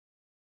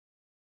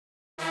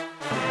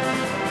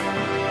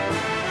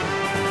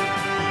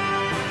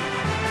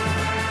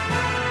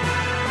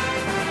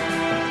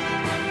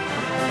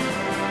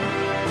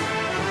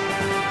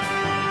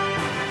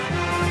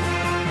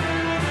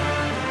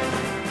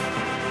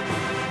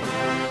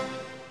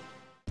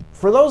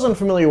For those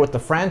unfamiliar with the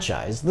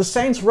franchise, the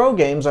Saints Row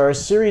games are a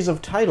series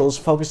of titles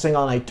focusing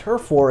on a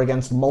turf war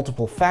against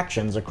multiple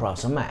factions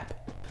across a map.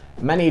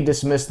 Many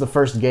dismiss the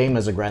first game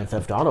as a Grand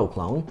Theft Auto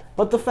clone,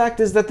 but the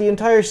fact is that the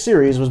entire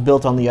series was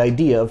built on the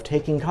idea of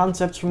taking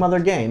concepts from other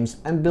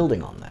games and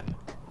building on them.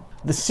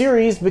 The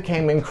series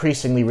became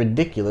increasingly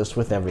ridiculous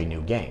with every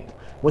new game,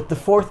 with the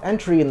fourth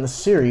entry in the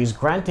series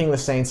granting the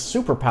Saints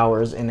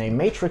superpowers in a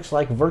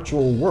Matrix-like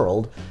virtual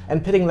world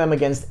and pitting them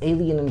against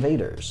alien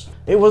invaders.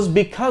 It was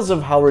because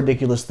of how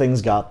ridiculous things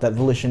got that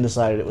Volition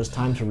decided it was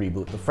time to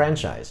reboot the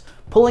franchise,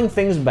 pulling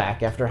things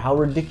back after how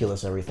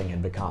ridiculous everything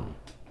had become.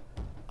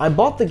 I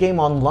bought the game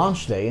on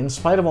launch day in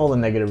spite of all the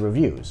negative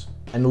reviews,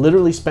 and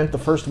literally spent the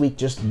first week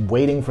just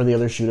waiting for the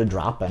other shoe to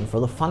drop and for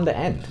the fun to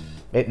end.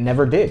 It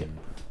never did.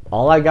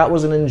 All I got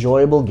was an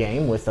enjoyable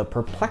game with a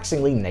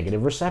perplexingly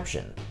negative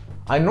reception.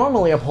 I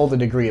normally uphold a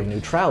degree of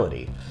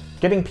neutrality,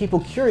 getting people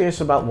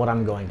curious about what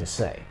I'm going to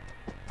say.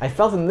 I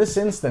felt in this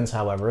instance,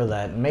 however,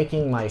 that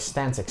making my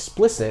stance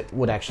explicit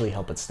would actually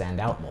help it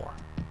stand out more.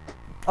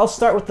 I'll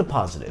start with the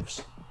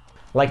positives.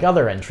 Like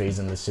other entries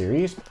in the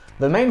series,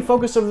 the main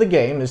focus of the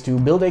game is to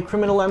build a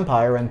criminal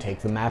empire and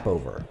take the map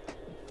over.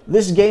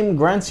 This game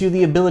grants you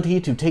the ability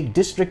to take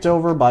districts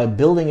over by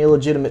building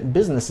illegitimate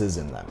businesses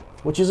in them,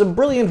 which is a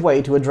brilliant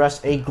way to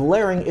address a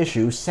glaring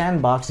issue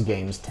sandbox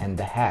games tend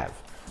to have.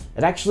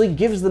 It actually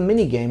gives the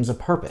minigames a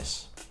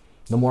purpose.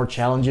 The more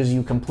challenges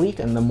you complete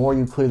and the more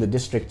you clear the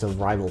districts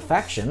of rival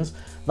factions,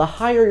 the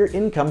higher your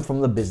income from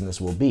the business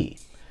will be.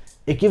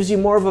 It gives you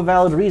more of a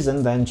valid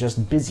reason than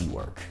just busy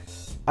work.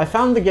 I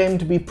found the game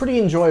to be pretty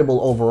enjoyable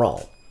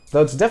overall,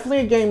 though it's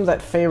definitely a game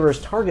that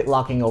favors target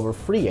locking over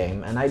free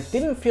aim, and I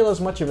didn't feel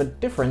as much of a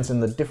difference in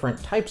the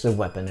different types of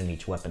weapon in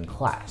each weapon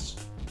class.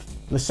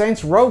 The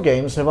Saints Row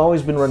games have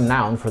always been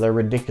renowned for their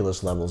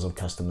ridiculous levels of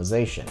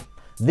customization.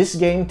 This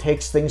game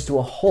takes things to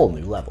a whole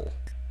new level.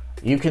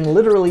 You can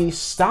literally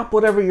stop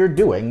whatever you're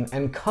doing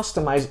and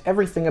customize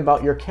everything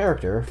about your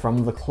character,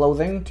 from the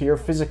clothing to your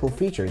physical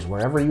features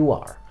wherever you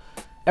are.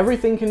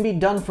 Everything can be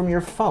done from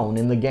your phone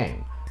in the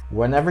game,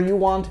 whenever you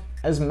want,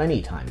 as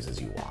many times as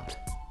you want.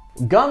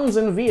 Guns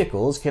and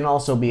vehicles can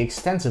also be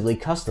extensively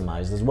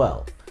customized as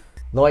well,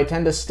 though I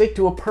tend to stick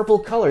to a purple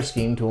color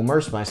scheme to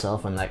immerse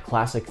myself in that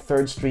classic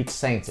 3rd Street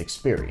Saints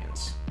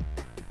experience.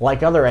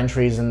 Like other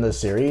entries in the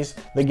series,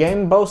 the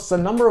game boasts a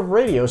number of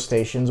radio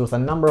stations with a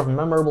number of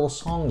memorable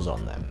songs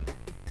on them.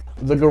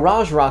 The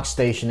Garage Rock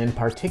station in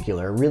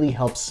particular really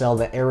helps sell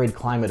the arid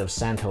climate of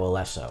Santo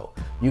Alesso.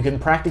 You can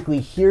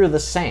practically hear the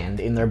sand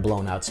in their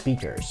blown-out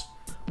speakers.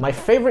 My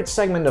favorite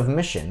segment of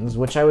missions,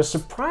 which I was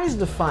surprised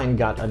to find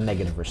got a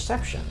negative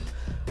reception,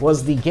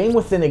 was the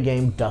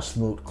game-within-a-game Dust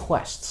Moot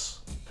quests,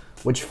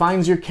 which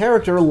finds your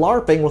character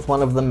LARPing with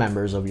one of the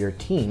members of your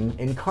team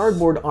in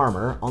cardboard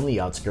armor on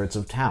the outskirts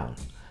of town.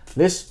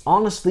 This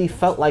honestly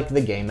felt like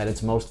the game at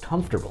its most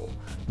comfortable.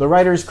 The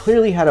writers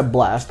clearly had a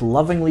blast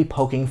lovingly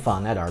poking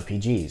fun at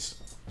RPGs.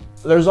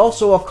 There's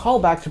also a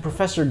callback to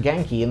Professor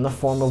Genki in the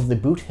form of the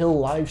Boot Hill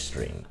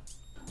livestream,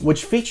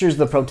 which features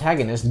the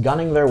protagonist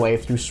gunning their way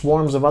through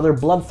swarms of other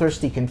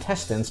bloodthirsty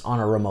contestants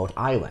on a remote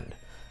island.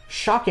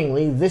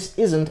 Shockingly, this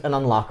isn't an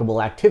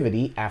unlockable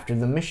activity after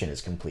the mission is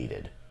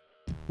completed.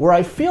 Where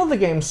I feel the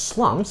game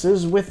slumps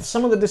is with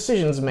some of the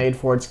decisions made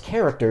for its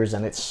characters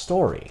and its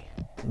story.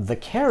 The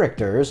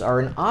characters are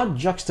an odd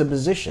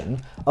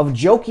juxtaposition of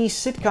jokey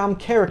sitcom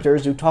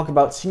characters who talk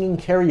about singing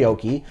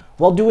karaoke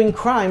while doing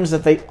crimes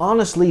that they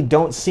honestly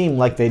don't seem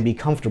like they'd be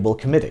comfortable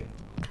committing.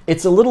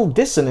 It's a little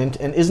dissonant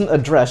and isn't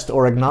addressed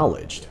or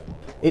acknowledged.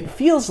 It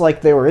feels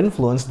like they were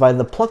influenced by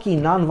the plucky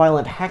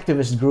nonviolent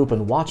hacktivist group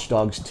in Watch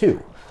Dogs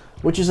 2,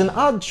 which is an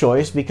odd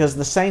choice because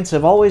the Saints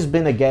have always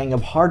been a gang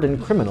of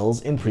hardened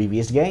criminals in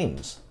previous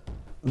games.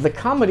 The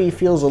comedy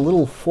feels a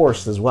little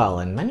forced as well,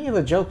 and many of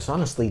the jokes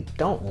honestly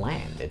don't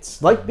land.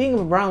 It's like being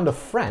around a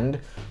friend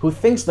who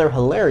thinks they're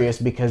hilarious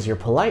because your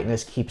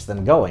politeness keeps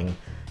them going,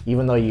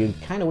 even though you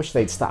kinda wish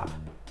they'd stop.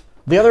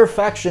 The other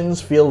factions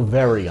feel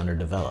very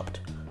underdeveloped,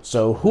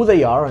 so who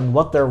they are and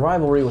what their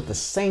rivalry with the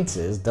Saints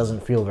is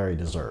doesn't feel very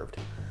deserved.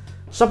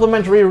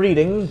 Supplementary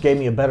reading gave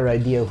me a better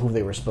idea of who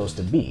they were supposed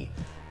to be,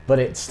 but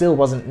it still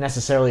wasn't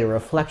necessarily a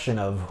reflection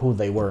of who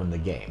they were in the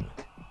game.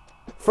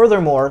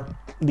 Furthermore,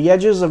 the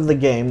edges of the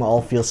game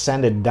all feel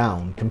sanded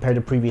down compared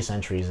to previous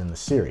entries in the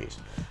series,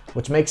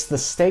 which makes the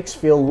stakes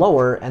feel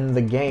lower and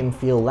the game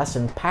feel less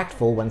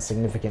impactful when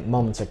significant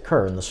moments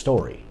occur in the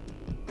story.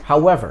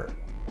 However,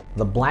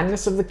 the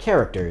blandness of the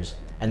characters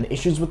and the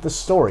issues with the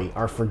story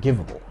are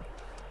forgivable,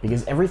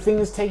 because everything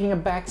is taking a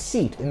back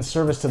seat in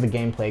service to the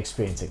gameplay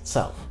experience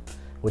itself,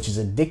 which is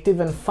addictive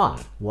and fun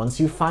once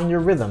you find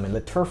your rhythm in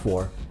the turf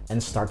war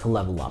and start to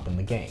level up in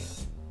the game.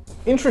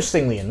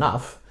 Interestingly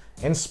enough,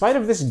 in spite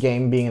of this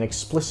game being an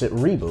explicit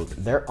reboot,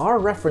 there are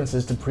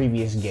references to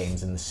previous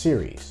games in the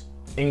series,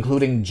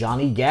 including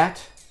Johnny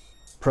Gat,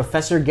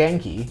 Professor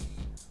Genki,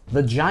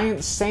 the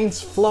giant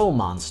Saints Flow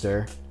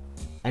monster,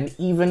 and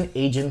even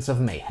Agents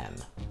of Mayhem.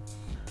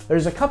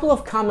 There's a couple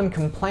of common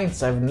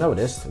complaints I've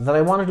noticed that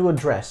I wanted to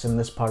address in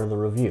this part of the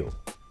review.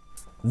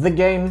 The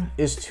game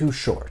is too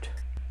short.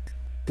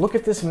 Look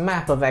at this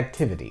map of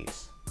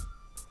activities.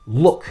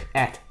 Look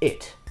at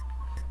it.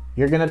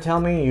 You're gonna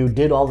tell me you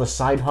did all the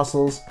side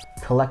hustles,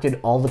 collected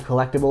all the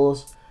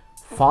collectibles,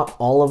 fought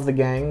all of the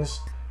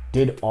gangs,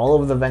 did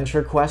all of the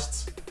venture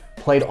quests,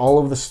 played all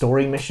of the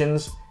story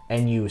missions,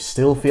 and you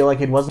still feel like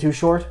it wasn't too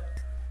short?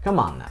 Come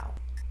on now.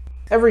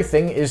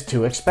 Everything is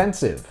too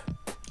expensive.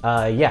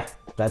 Yeah,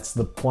 that's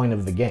the point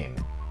of the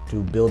game.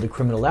 To build a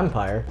criminal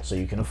empire so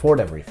you can afford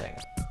everything.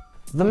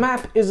 The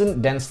map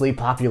isn't densely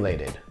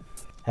populated.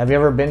 Have you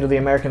ever been to the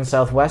American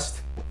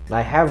Southwest?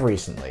 I have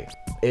recently.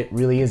 It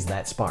really is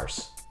that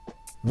sparse.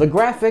 The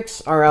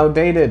graphics are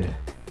outdated.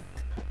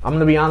 I'm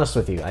gonna be honest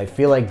with you, I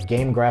feel like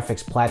game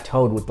graphics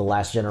plateaued with the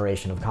last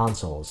generation of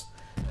consoles.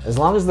 As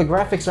long as the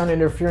graphics aren't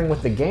interfering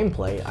with the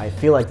gameplay, I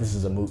feel like this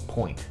is a moot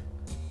point.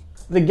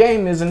 The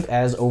game isn't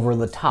as over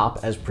the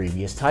top as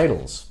previous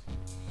titles.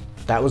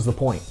 That was the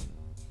point.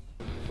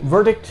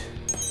 Verdict: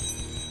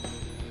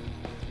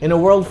 in a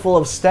world full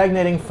of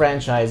stagnating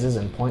franchises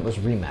and pointless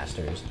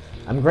remasters,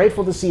 I'm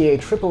grateful to see a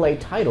AAA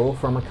title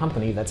from a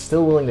company that's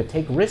still willing to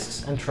take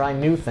risks and try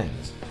new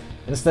things,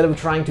 instead of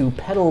trying to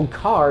peddle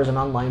cars and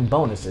online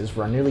bonuses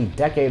for a nearly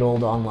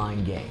decade-old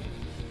online game.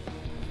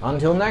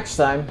 Until next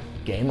time,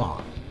 game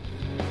on.